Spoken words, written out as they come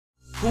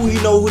Who he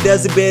know who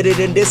does it better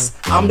than this?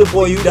 I'm the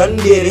boy who done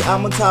did it.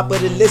 I'm on top of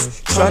the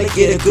list, trying to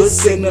get a good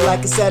signal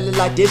like a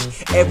satellite dish.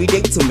 Every day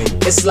to me,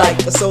 it's like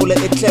a solar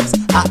eclipse.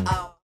 What's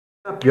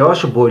up, y'all?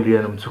 It's your boy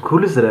Leon. I'm too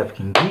cool as South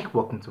African Geek.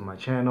 Welcome to my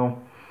channel.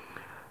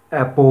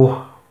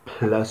 Apple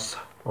Plus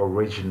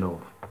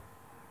Original.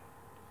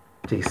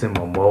 Jason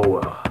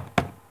Momoa.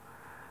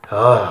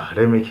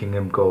 They're making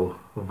him go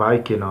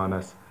Viking on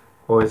us.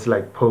 Or it's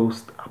like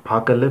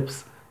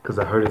post-apocalypse, because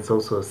I heard it's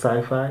also a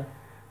sci-fi.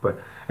 But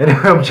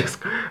anyway, I'm just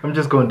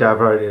going to dive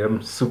right in.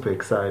 I'm super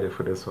excited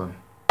for this one.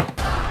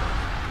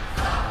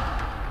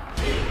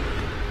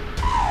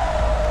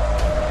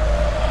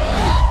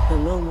 The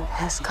moment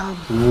has come.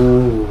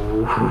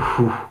 Ooh.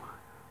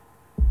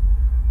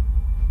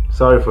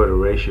 Sorry for the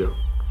ratio.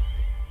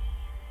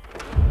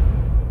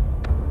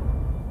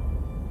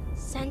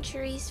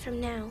 Centuries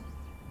from now,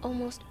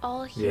 almost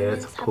all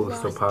humans it's have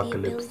lost the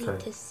post-apocalypse ability type.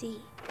 to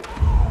see.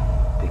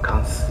 They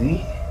can't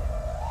see?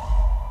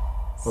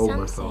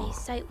 Some say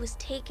sight was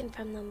taken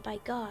from them by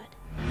God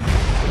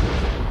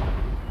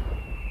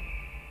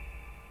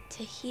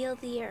to heal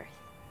the earth.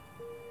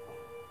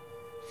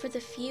 For the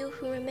few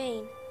who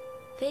remain,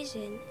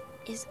 vision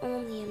is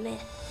only a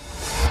myth.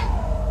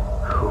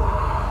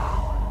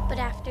 But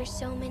after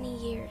so many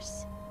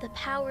years, the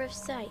power of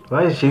sight.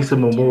 Why is Jason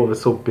Momoa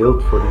so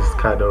built for these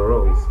kind of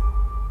roles?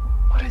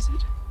 What is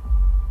it?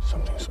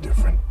 Something's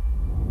different.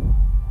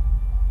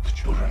 The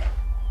children,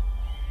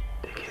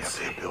 they have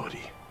the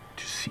ability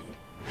to see.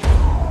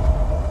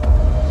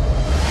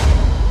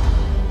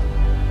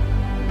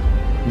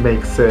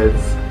 Makes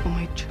sense. Oh,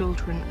 my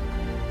children,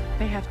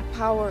 they have a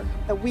power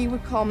that we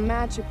would call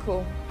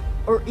magical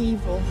or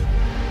evil.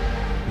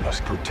 We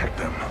must protect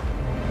them.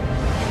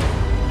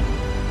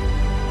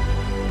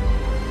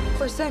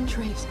 For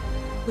centuries,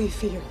 we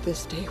feared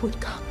this day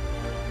would come.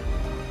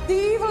 The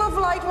evil of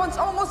light once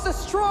almost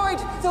destroyed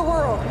the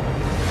world.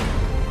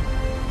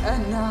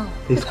 And now...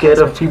 They scared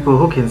of people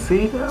who can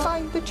see?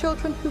 Find the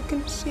children who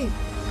can see.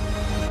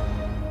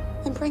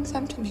 And bring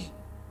them to me.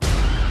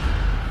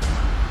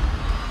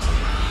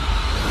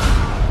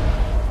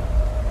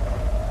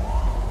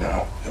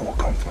 Now, they will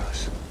come for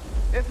us.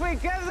 If we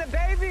kill the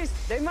babies,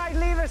 they might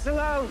leave us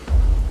alone.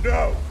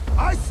 No!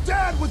 I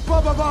stand with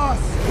Bubba Boss!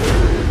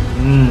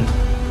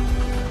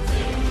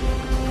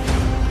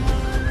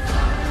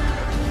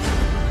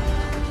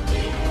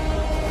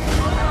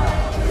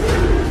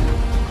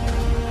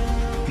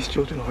 These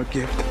children are a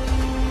gift.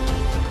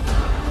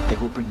 They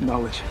will bring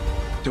knowledge.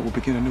 They will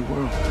begin a new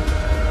world.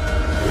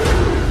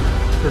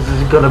 This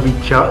is gonna be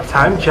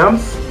time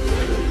jumps?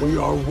 We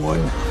are one,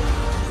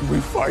 and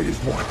we fight as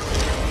one.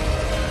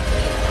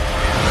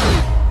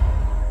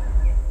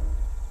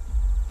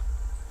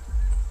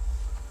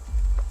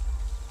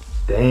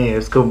 Damn,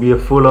 it's gonna be a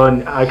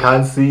full-on I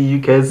can't see, you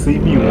can't see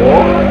me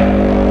walk.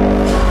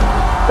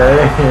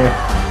 Damn.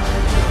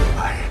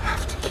 I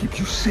have to keep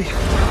you safe.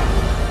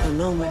 The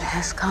moment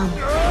has come.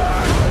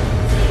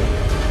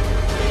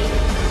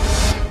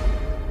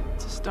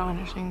 It's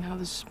astonishing how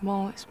the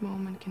smallest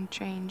moment can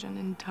change an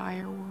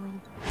entire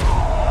world.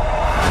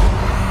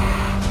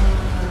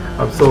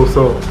 I'm so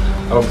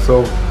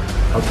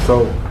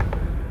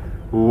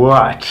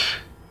what?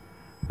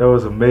 That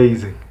was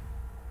amazing.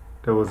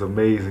 That was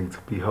amazing to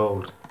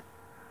behold.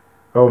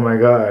 Oh my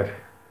god.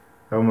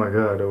 Oh my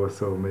god, that was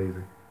so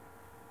amazing.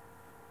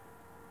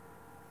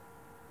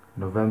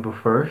 November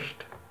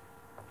 1st.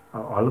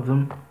 Are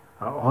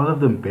all of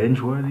them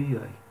binge-worthy?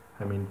 Like,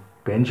 I mean,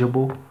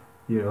 bingeable?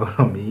 You know what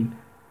I mean?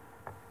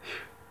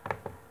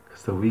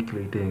 Because the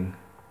weekly thing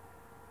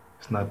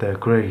is not that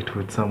great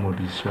with some of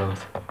these shows.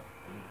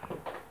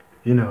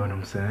 You know what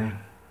I'm saying?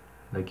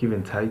 Like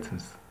even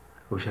Titans.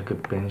 I wish I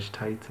could binge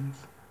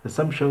Titans. There's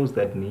some shows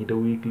that need a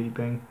weekly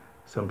thing.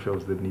 Some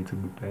shows that need to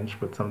be binged.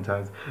 But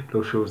sometimes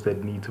those shows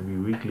that need to be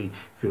weekly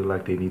feel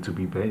like they need to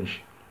be binged.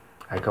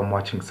 Like I'm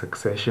watching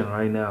Succession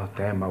right now.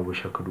 Damn, I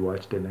wish I could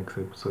watch the next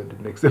episode. The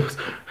next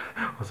episode.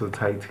 Also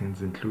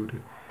Titans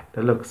included.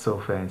 That looks so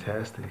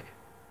fantastic.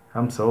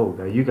 I'm sold.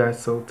 Are you guys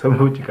sold? Tell me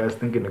what you guys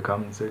think in the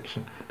comment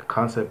section. The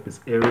concept is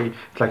eerie.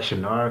 It's like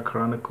Shannara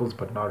Chronicles,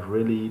 but not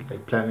really.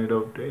 Like Planet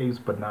of the Apes,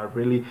 but not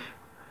really.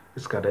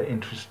 It's got an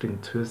interesting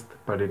twist,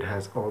 but it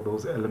has all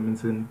those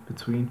elements in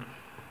between.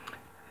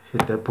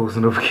 Hit that post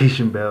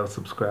notification bell,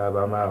 subscribe.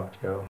 I'm out, yo.